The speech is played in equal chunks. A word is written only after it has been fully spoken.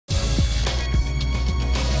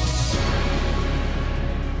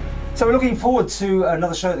So we're looking forward to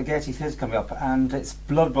another show at the Gaiety Theatre coming up, and it's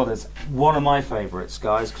Blood Brothers, one of my favourites,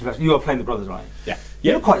 guys. You are playing the brothers, right? Yeah.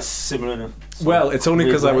 You're quite similar in a well, it's only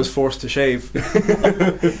because I was forced to shave.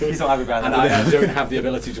 He's not happy about that. And I don't have the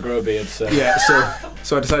ability to grow a beard, so... Yeah,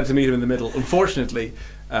 so I decided to meet him in the middle. Unfortunately,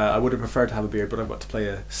 I would have preferred to have a beard, but I've got to play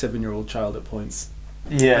a 7-year-old child at points.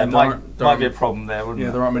 Yeah, might be a problem there, wouldn't it?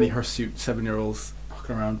 Yeah, there aren't many hirsute 7-year-olds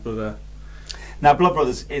knocking around, but... Now, Blood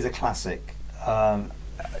Brothers is a classic.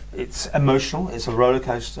 It's emotional, it's a roller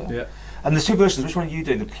coaster. Yeah. And there's two versions. Which one are you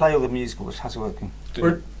doing, the play or the musical? How's it working?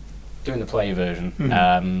 We're doing the play version.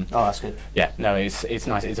 Oh, that's good. Yeah, no, it's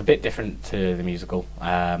nice. It's a bit different to the musical.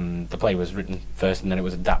 The play was written first, and then it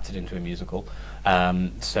was adapted into a musical.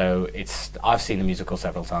 So I've seen the musical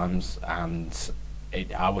several times, and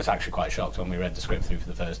I was actually quite shocked when we read the script through for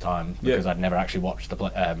the first time, because I'd never actually watched the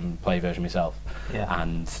play version myself. Yeah.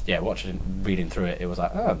 And reading through it, it was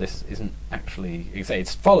like, oh, this isn't actually... It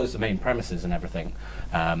follows the main premises and everything,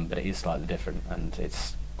 but it is slightly different, and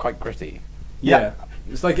it's quite gritty. Yeah.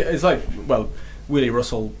 It's like well, Willie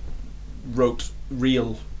Russell wrote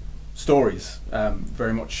real stories,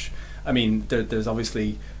 very much. I mean, there's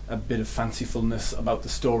obviously a bit of fancifulness about the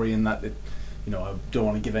story in that I don't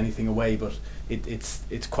want to give anything away, but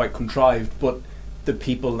it's quite contrived. But the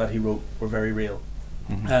people that he wrote were very real,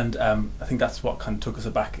 and I think that's what kind of took us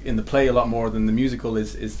aback in the play a lot more than the musical.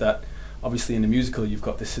 Is that obviously in the musical you've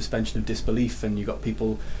got this suspension of disbelief, and you've got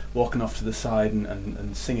people walking off to the side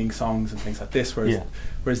and singing songs and things like this.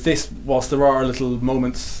 Whereas this, whilst there are little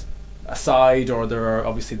moments aside, or there are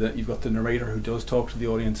obviously you've got the narrator who does talk to the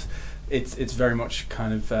audience, it's very much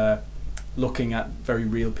kind of looking at very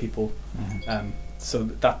real people. So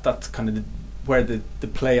that's kind of where the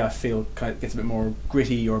play, I feel, kind of gets a bit more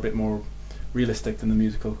gritty or a bit more realistic than the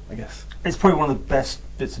musical, I guess. It's probably one of the best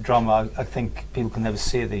bits of drama I think people can never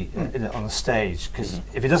see on the stage, because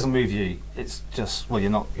if it doesn't move you, it's just, well,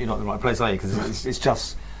 you're not in the right place, are you? Because it's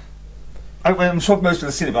just... I'm sure most people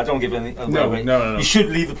have seen it, but I don't want to give anything away. No. You should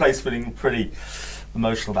leave the place feeling pretty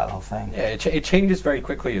emotional about the whole thing. Yeah, it changes very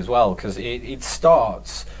quickly as well, because it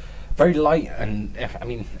starts very light, and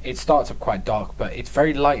it starts up quite dark, but it's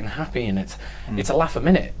very light and happy, and it's a laugh a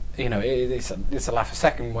minute. It's a laugh a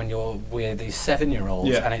second when you're with these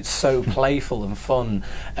 7-year-olds, and it's so playful and fun,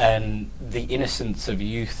 and the innocence of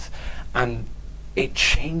youth, and it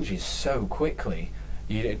changes so quickly.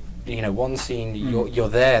 One scene you're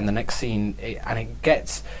there, and the next scene, it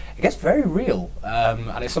gets very real,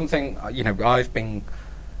 and it's something I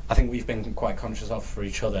think we've been quite conscious of for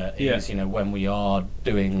each other. Is when we are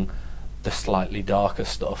doing the slightly darker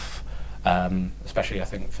stuff. Especially I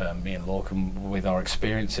think for me and Lorcan, with our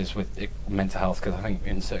experiences with mental health, because I think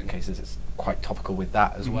in certain cases it's quite topical with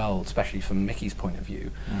that as well, especially from Mickey's point of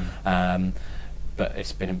view. But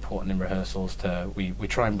it's been important in rehearsals we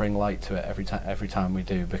try and bring light to it every time we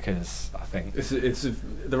do, because I think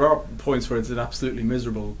there are points where it's an absolutely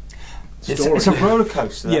miserable story. It's a roller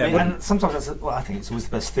coaster. Yeah, and sometimes I think it's always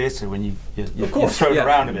the best theatre when you're thrown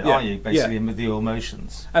around a bit, aren't you? Basically, with your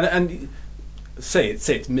emotions. And say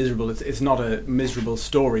it's miserable. It's not a miserable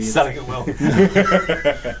story. Selling it well.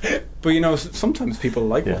 But sometimes people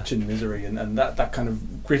like watching misery and that kind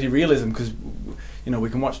of gritty realism, because we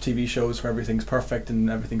can watch TV shows where everything's perfect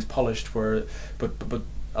and everything's polished. But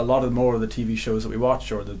a lot more of the TV shows that we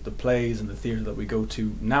watch, or the plays and the theatre that we go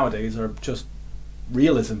to nowadays, are just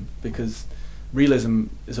realism, because realism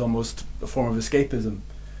is almost a form of escapism.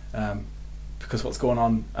 Because what's going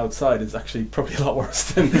on outside is actually probably a lot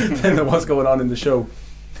worse than what's going on in the show.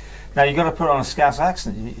 Now you've got to put on a Scouse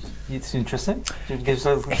accent. It's interesting. He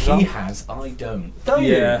has, I don't. Don't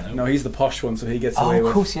you? Yeah, no, he's the posh one, so he gets away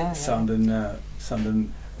with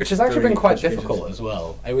sounding. Which has actually been quite difficult as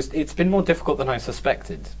well. It's been more difficult than I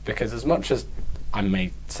suspected, because as much as I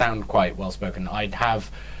may sound quite well spoken, I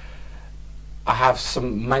have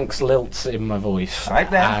some Manx lilts in my voice, right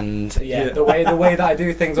there. And the way that I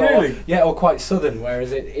do things, or quite southern.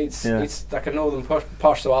 Whereas it's like a northern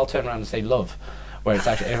posh, so I'll turn around and say love, where it's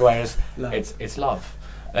actually love. it's love.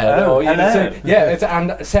 Hello.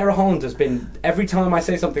 And Sarah Holland has been, every time I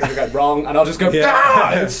say something I get wrong, and I'll just go,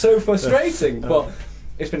 it's so frustrating. But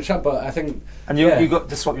it's been shut. But I think, and you got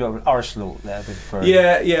to swap your Irish lilt there.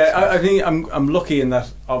 I think I'm lucky in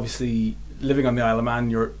that, obviously, living on the Isle of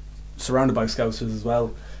Man, you're surrounded by Scousers as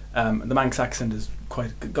well. The Manx accent has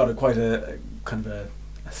got quite a kind of a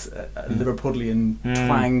Liverpudlian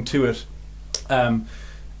twang to it.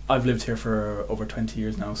 I've lived here for over 20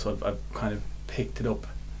 years now, so I've kind of picked it up.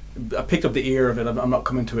 I picked up the ear of it. I'm not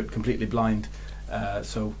coming to it completely blind,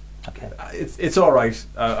 so it's all right.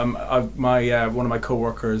 One of my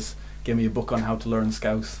co-workers gave me a book on how to learn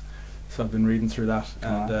Scouse, So I've been reading through that,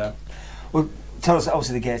 and well, tell us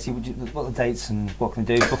obviously the Gaiety. What are the dates and what can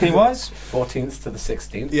we do booking wise? 14th to the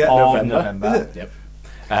 16th. Yeah, of November. Yep.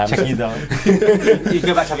 Checking you down. You can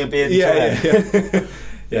go back to having a beard.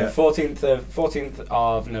 Yeah, 14th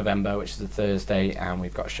of November, which is a Thursday, and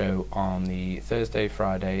we've got a show on the Thursday,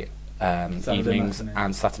 Friday evenings, matinee.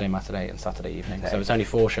 and Saturday matinee and Saturday evening. Okay. So it's only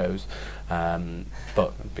 4 shows, but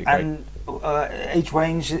it'd be great. And age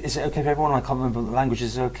range, is it okay for everyone? I can't remember. The language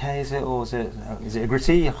is okay, is it, or is it a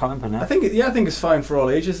gritty? I can't remember now. I think it's fine for all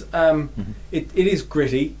ages. It is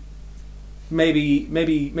gritty.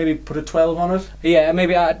 Maybe put a 12 on it. Yeah,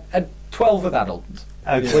 maybe a 12 with adults.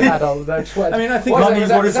 Okay. With adults, I mean, I think what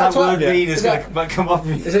does that word 12? mean? Is Is going to come up.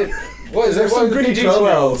 Is it? What is it? Some gritty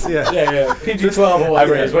PG-12. Yeah. PG-12 or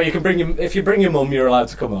whatever it is, where you can bring if you bring your mum, you're allowed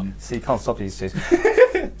to come on. So you can't stop these two.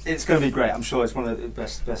 It's going to be great. I'm sure it's one of the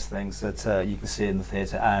best things that you can see in the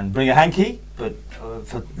theatre. And bring a hanky, but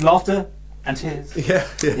for laughter and tears. Yeah.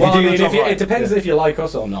 Well, I mean, right. it depends if you like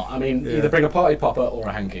us or not. I mean, either bring a party popper or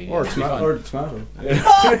a hanky. Or a tomato. It'll be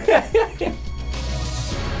fine.